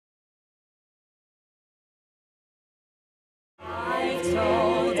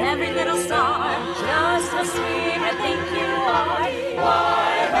every little star. Just how sweet I think you are. Why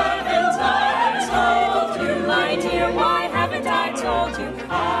haven't I told you, my dear? Why haven't I told you?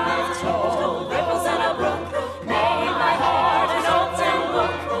 I've told ripples and a brook, made my heart an open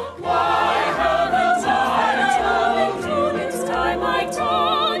book. Why haven't I told you this time I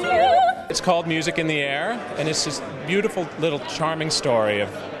told you? It's called Music in the Air, and it's this beautiful little charming story of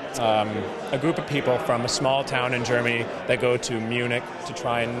a group of people from a small town in Germany that go to Munich to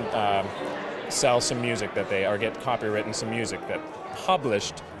try and sell some music that they, or get copywritten some music that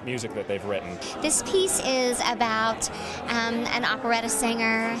published music that they've written. This piece is about an operetta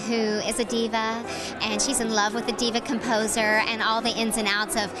singer who is a diva, and she's in love with the diva composer, and all the ins and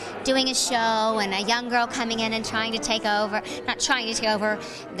outs of doing a show, and a young girl coming in and trying to take over, not trying to take over,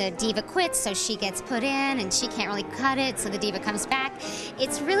 the diva quits, so she gets put in, and she can't really cut it, so the diva comes back.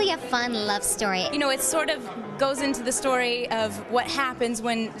 It's really a fun love story. You know, it sort of goes into the story of what happens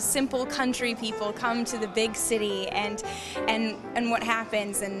when simple country people come to the big city, and what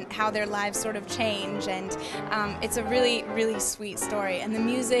happens, and how their lives sort of change, and it's a really, really sweet story, and the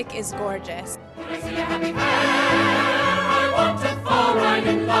music is gorgeous. When I see a happy pair, I want to fall right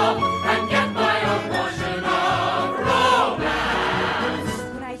in love and get my own portion of romance.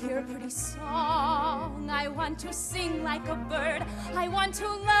 When I hear a pretty song, I want to sing like a bird. I want to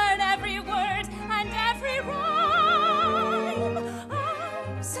learn every word and every rhyme.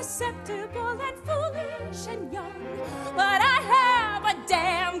 I'm susceptible and foolish and young, but I have a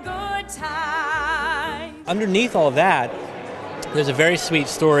damn good time. Underneath all that, there's a very sweet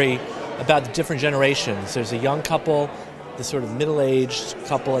story about the different generations. There's a young couple, the sort of middle-aged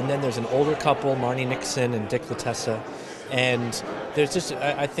couple, and then there's an older couple, Marnie Nixon and Dick Latessa. And there's just,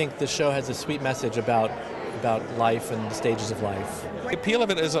 I think the show has a sweet message about life and the stages of life. The appeal of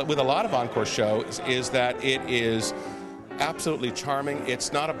it is, with a lot of Encore shows, is that it is absolutely charming.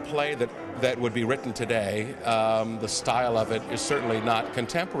 It's not a play that would be written today. The style of it is certainly not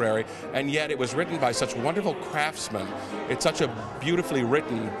contemporary, and yet it was written by such wonderful craftsmen. It's such a beautifully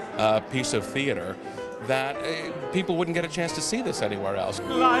written piece of theater that people wouldn't get a chance to see this anywhere else.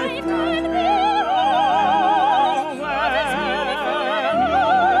 Life can be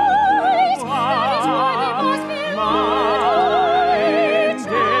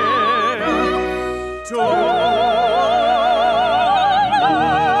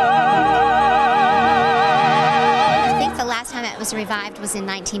revived was in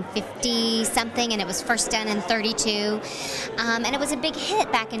 1950 something, and it was first done in 32, and it was a big hit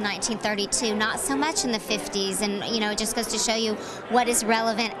back in 1932, not so much in the 50s, and you know, it just goes to show you what is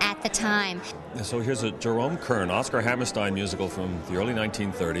relevant at the time. So here's a Jerome Kern, Oscar Hammerstein musical from the early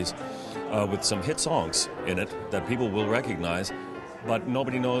 1930s with some hit songs in it that people will recognize, but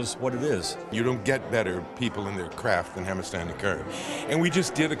nobody knows what it is. You don't get better people in their craft than Hammerstein and Kern. And we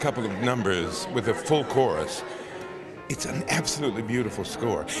just did a couple of numbers with a full chorus. It's an absolutely beautiful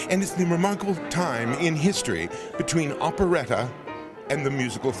score. And it's the remarkable time in history between operetta and the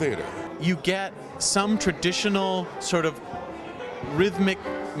musical theater. You get some traditional sort of rhythmic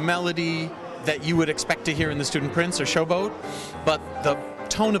melody that you would expect to hear in The Student Prince or Showboat, but the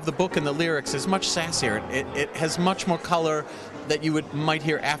tone of the book and the lyrics is much sassier. It has much more color that you might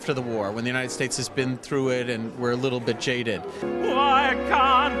hear after the war, when the United States has been through it and we're a little bit jaded. Why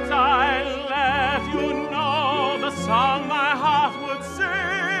can't I let you know the song my heart would sing?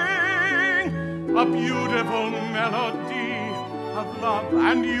 A beautiful melody of love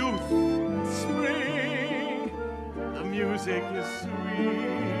and youth and spring. The music is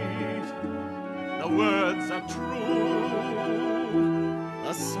sweet, the words are true,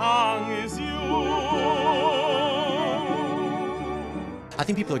 the song is you. I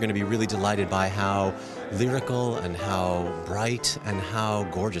think people are going to be really delighted by how lyrical and how bright and how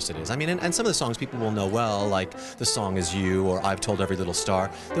gorgeous it is. I mean, and some of the songs people will know well, like The Song Is You or I've Told Every Little Star.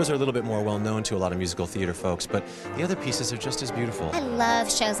 Those are a little bit more well known to a lot of musical theater folks, but the other pieces are just as beautiful. I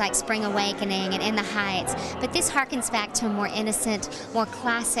love shows like Spring Awakening and In the Heights, but this harkens back to a more innocent, more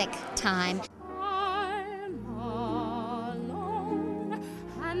classic time. I'm alone,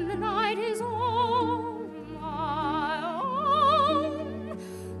 and the night is all my own,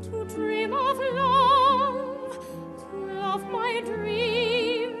 to dream of love, to love my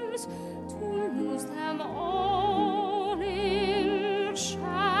dreams, to lose them all in shadows.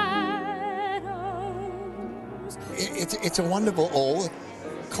 It's a wonderful old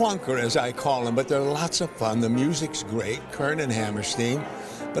clunker, as I call them, but they're lots of fun. The music's great, Kern and Hammerstein,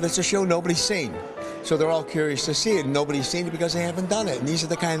 but it's a show nobody's seen. So they're all curious to see it, and nobody's seen it because they haven't done it. And these are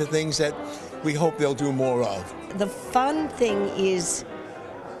the kind of things that we hope they'll do more of. The fun thing is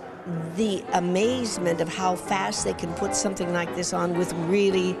the amazement of how fast they can put something like this on with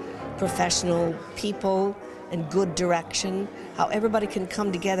really professional people and good direction, how everybody can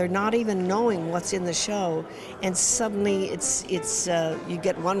come together not even knowing what's in the show, and suddenly it's you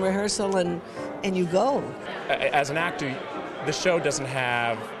get one rehearsal and you go. As an actor, the show doesn't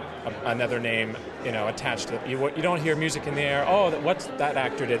have another name, attached to it. You don't hear music in the air. Oh, what's that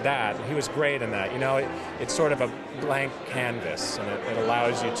actor did that? He was great in that. It's sort of a blank canvas, and it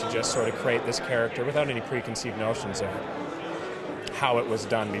allows you to just sort of create this character without any preconceived notions of how it was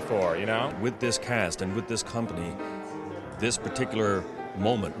done before. With this cast and with this company, this particular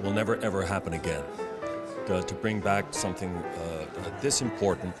moment will never ever happen again. To bring back something this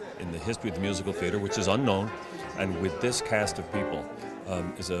important in the history of the musical theater, which is unknown, and with this cast of people,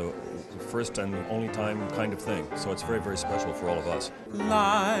 is a first and only time kind of thing. So it's very, very special for all of us.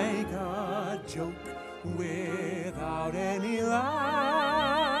 Like a joke without any lie.